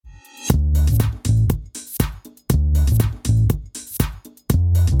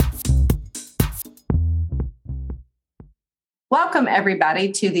Welcome, everybody,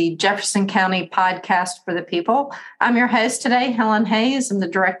 to the Jefferson County Podcast for the People. I'm your host today, Helen Hayes. I'm the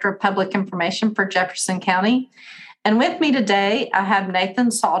Director of Public Information for Jefferson County. And with me today, I have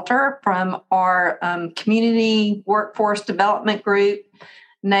Nathan Salter from our Community Workforce Development Group.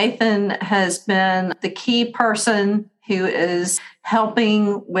 Nathan has been the key person who is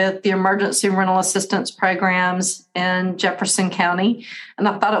helping with the emergency rental assistance programs in Jefferson County. And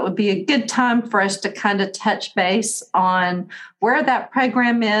I thought it would be a good time for us to kind of touch base on where that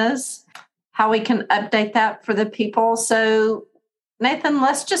program is, how we can update that for the people. So, Nathan,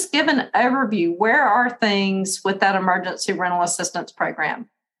 let's just give an overview. Where are things with that emergency rental assistance program?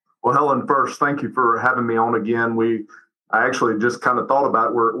 Well, Helen, first, thank you for having me on again. I actually just kind of thought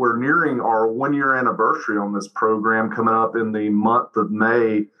about it. We're nearing our 1-year anniversary on this program coming up in the month of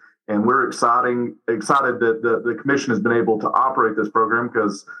May. And we're excited that the commission has been able to operate this program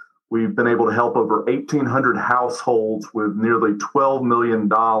because we've been able to help over 1,800 households with nearly $12 million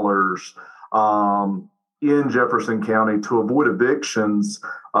in Jefferson County to avoid evictions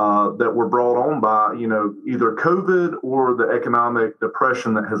that were brought on by, either COVID or the economic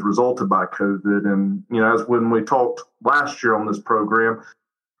depression that has resulted by COVID. And, as when we talked last year on this program,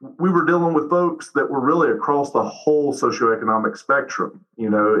 we were dealing with folks that were really across the whole socioeconomic spectrum.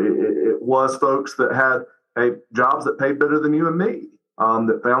 It was folks that had jobs that paid better than you and me,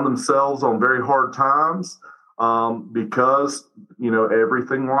 that found themselves on very hard times because,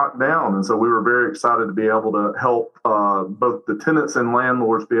 everything locked down. And so we were very excited to be able to help both the tenants and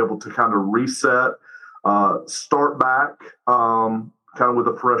landlords be able to kind of reset, start back kind of with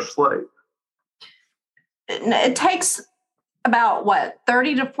a fresh slate. It takes about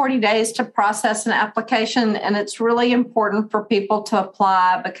 30 to 40 days to process an application. And it's really important for people to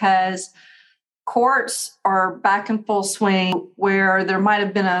apply because courts are back in full swing. Where there might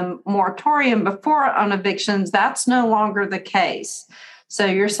have been a moratorium before on evictions, that's no longer the case. So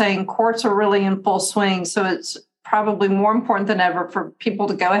you're saying courts are really in full swing. So it's probably more important than ever for people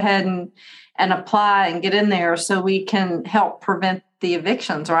to go ahead and apply and get in there so we can help prevent the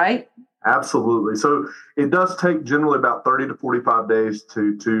evictions, right? Absolutely. So it does take generally about 30 to 45 days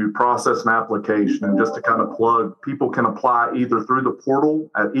to process an application. And just to kind of plug, people can apply either through the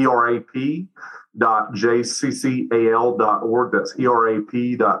portal at erap.jccal.org. That's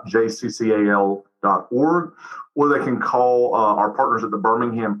erap.jccal.org. Or they can call our partners at the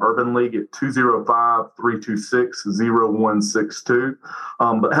Birmingham Urban League at 205-326-0162.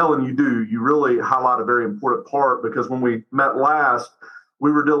 But Helen, you really highlight a very important part because when we met last,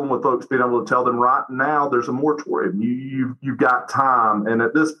 we were dealing with folks being able to tell them right now there's a moratorium. You've got time. And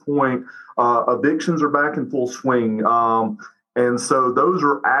at this point, evictions are back in full swing. And so those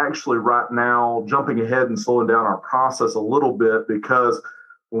are actually right now jumping ahead and slowing down our process a little bit because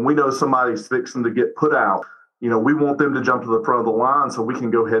when we know somebody's fixing to get put out, we want them to jump to the front of the line so we can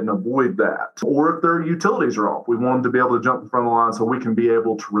go ahead and avoid that. Or if their utilities are off, we want them to be able to jump to the front of the line so we can be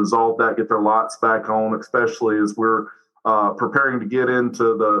able to resolve that, get their lights back on, especially as we're preparing to get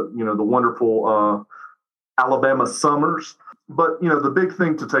into the wonderful Alabama summers. But, the big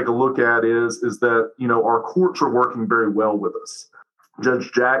thing to take a look at is that, our courts are working very well with us.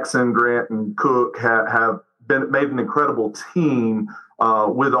 Judge Jackson, Grant, and Cook have made an incredible team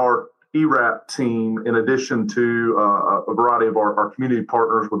with our ERAP team, in addition to a variety of our community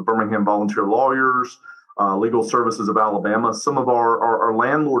partners with Birmingham Volunteer Lawyers, Legal Services of Alabama, some of our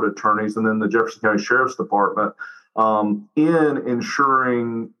landlord attorneys, and then the Jefferson County Sheriff's Department, in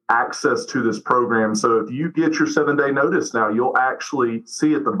ensuring access to this program. So if you get your 7-day notice now, you'll actually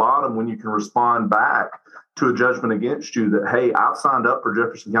see at the bottom when you can respond back to a judgment against you that, hey, I've signed up for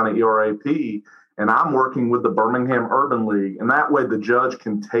Jefferson County ERAP and I'm working with the Birmingham Urban League. And that way the judge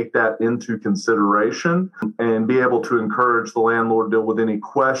can take that into consideration and be able to encourage the landlord to deal with any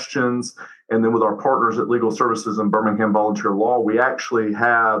questions. And then with our partners at Legal Services and Birmingham Volunteer Law, we actually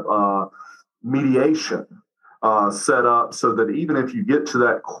have mediation set up so that even if you get to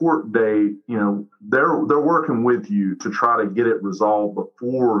that court date, they're working with you to try to get it resolved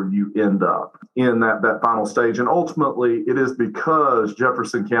before you end up in that final stage. And ultimately, it is because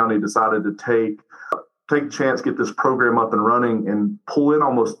Jefferson County decided to take a chance, get this program up and running, and pull in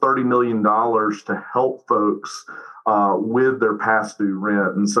almost $30 million to help folks with their past due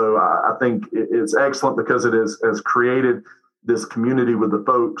rent. And so I think it's excellent because it has created this community with the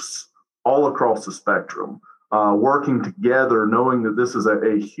folks all across the spectrum. Working together, knowing that this is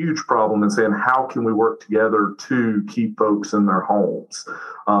a huge problem and saying, how can we work together to keep folks in their homes?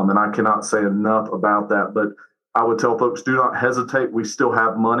 And I cannot say enough about that. But I would tell folks, do not hesitate. We still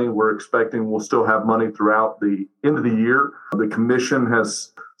have money. We're expecting we'll still have money throughout the end of the year. The commission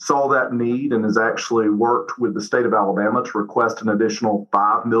has saw that need and has actually worked with the state of Alabama to request an additional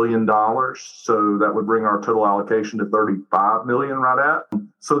 $5 million. So that would bring our total allocation to $35 million right at,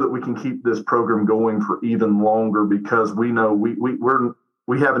 so that we can keep this program going for even longer, because we know we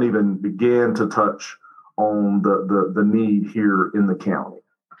haven't even began to touch on the need here in the county.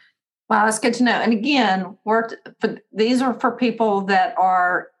 Wow, that's good to know. And again, these are for people that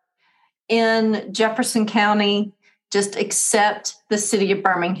are in Jefferson County, just accept the city of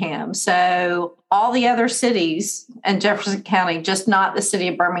Birmingham. So all the other cities in Jefferson County, just not the city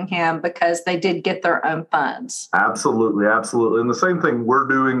of Birmingham, because they did get their own funds. Absolutely, absolutely. And the same thing we're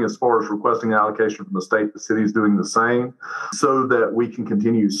doing as far as requesting allocation from the state, the city is doing the same, so that we can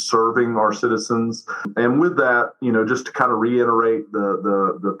continue serving our citizens. And with that, just to kind of reiterate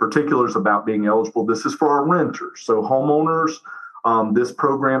the particulars about being eligible, this is for our renters. So homeowners, this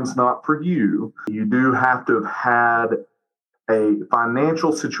program's not for you. You do have to have had a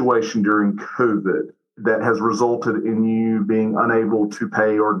financial situation during COVID that has resulted in you being unable to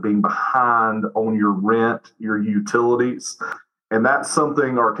pay or being behind on your rent, your utilities. And that's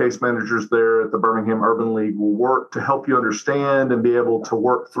something our case managers there at the Birmingham Urban League will work to help you understand and be able to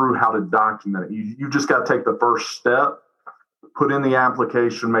work through how to document it. You just got to take the first step, put in the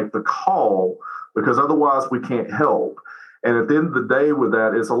application, make the call, because otherwise we can't help. And at the end of the day with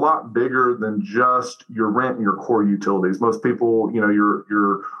that, it's a lot bigger than just your rent and your core utilities. Most people,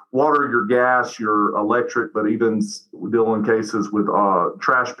 your water, your gas, your electric, but even deal in cases with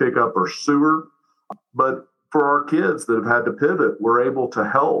trash pickup or sewer. But for our kids that have had to pivot, we're able to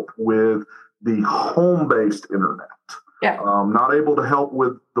help with the home-based internet. Yeah. Not able to help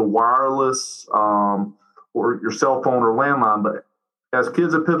with the wireless or your cell phone or landline, but as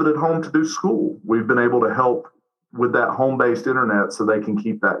kids have pivoted home to do school, we've been able to help with that home-based internet so they can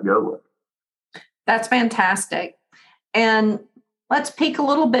keep that going. That's fantastic. And let's peek a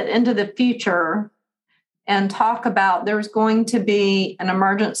little bit into the future and talk about, there's going to be an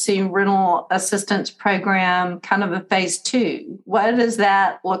emergency rental assistance program, kind of a phase 2. What does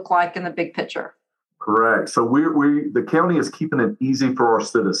that look like in the big picture? Correct. So the county is keeping it easy for our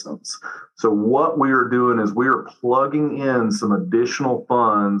citizens. So what we are doing is we are plugging in some additional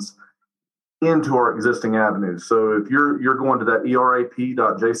funds into our existing avenues. So if you're going to that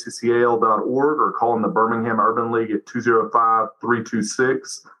erap.jccal.org or calling the Birmingham Urban League at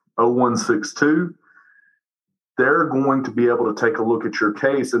 205-326-0162, they're going to be able to take a look at your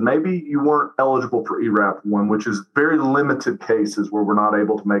case. And maybe you weren't eligible for ERAP 1, which is very limited cases where we're not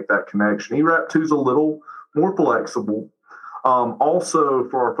able to make that connection. ERAP 2 is a little more flexible. Also,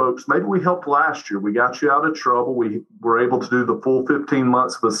 for our folks, maybe we helped last year. We got you out of trouble. We were able to do the full 15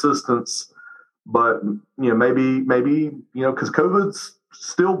 months of assistance. But, maybe, because COVID's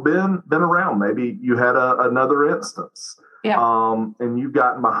still been around. Maybe you had another instance. Yeah. And you've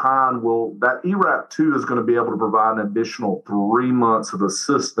gotten behind. Well, that ERAP 2 is going to be able to provide an additional 3 months of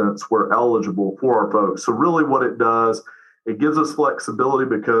assistance where eligible for our folks. So really what it does, it gives us flexibility,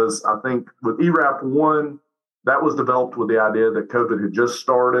 because I think with ERAP 1, that was developed with the idea that COVID had just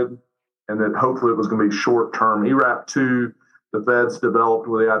started and that hopefully it was going to be short term. ERAP 2, the feds developed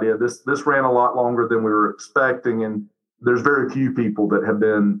with the idea this ran a lot longer than we were expecting, and there's very few people that have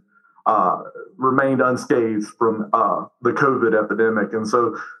been remained unscathed from the COVID epidemic. And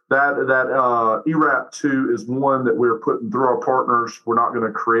so that ERAP 2 is one that we're putting through our partners. We're not going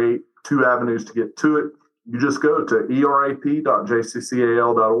to create 2 avenues to get to it. You just go to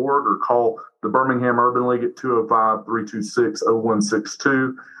erap.jccal.org or call the Birmingham Urban League at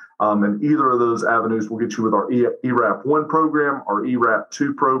 205-326-0162. And either of those avenues will get you with our ERAP 1 program, our ERAP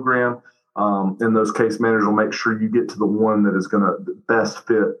 2 program. And those case managers will make sure you get to the one that is going to best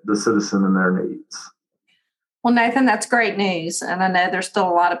fit the citizen and their needs. Well, Nathan, that's great news. And I know there's still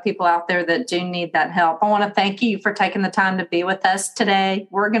a lot of people out there that do need that help. I want to thank you for taking the time to be with us today.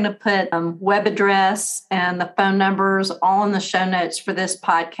 We're going to put web address and the phone numbers all in the show notes for this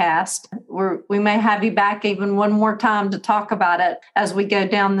podcast. We may have you back even one more time to talk about it as we go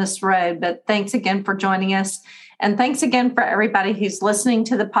down this road. But thanks again for joining us. And thanks again for everybody who's listening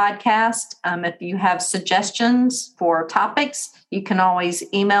to the podcast. If you have suggestions for topics, you can always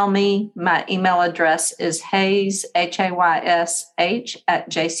email me. My email address is Hayes, Haysh,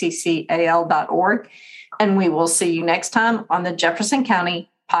 @jccal.org. And we will see you next time on the Jefferson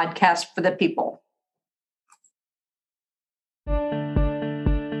County Podcast for the People.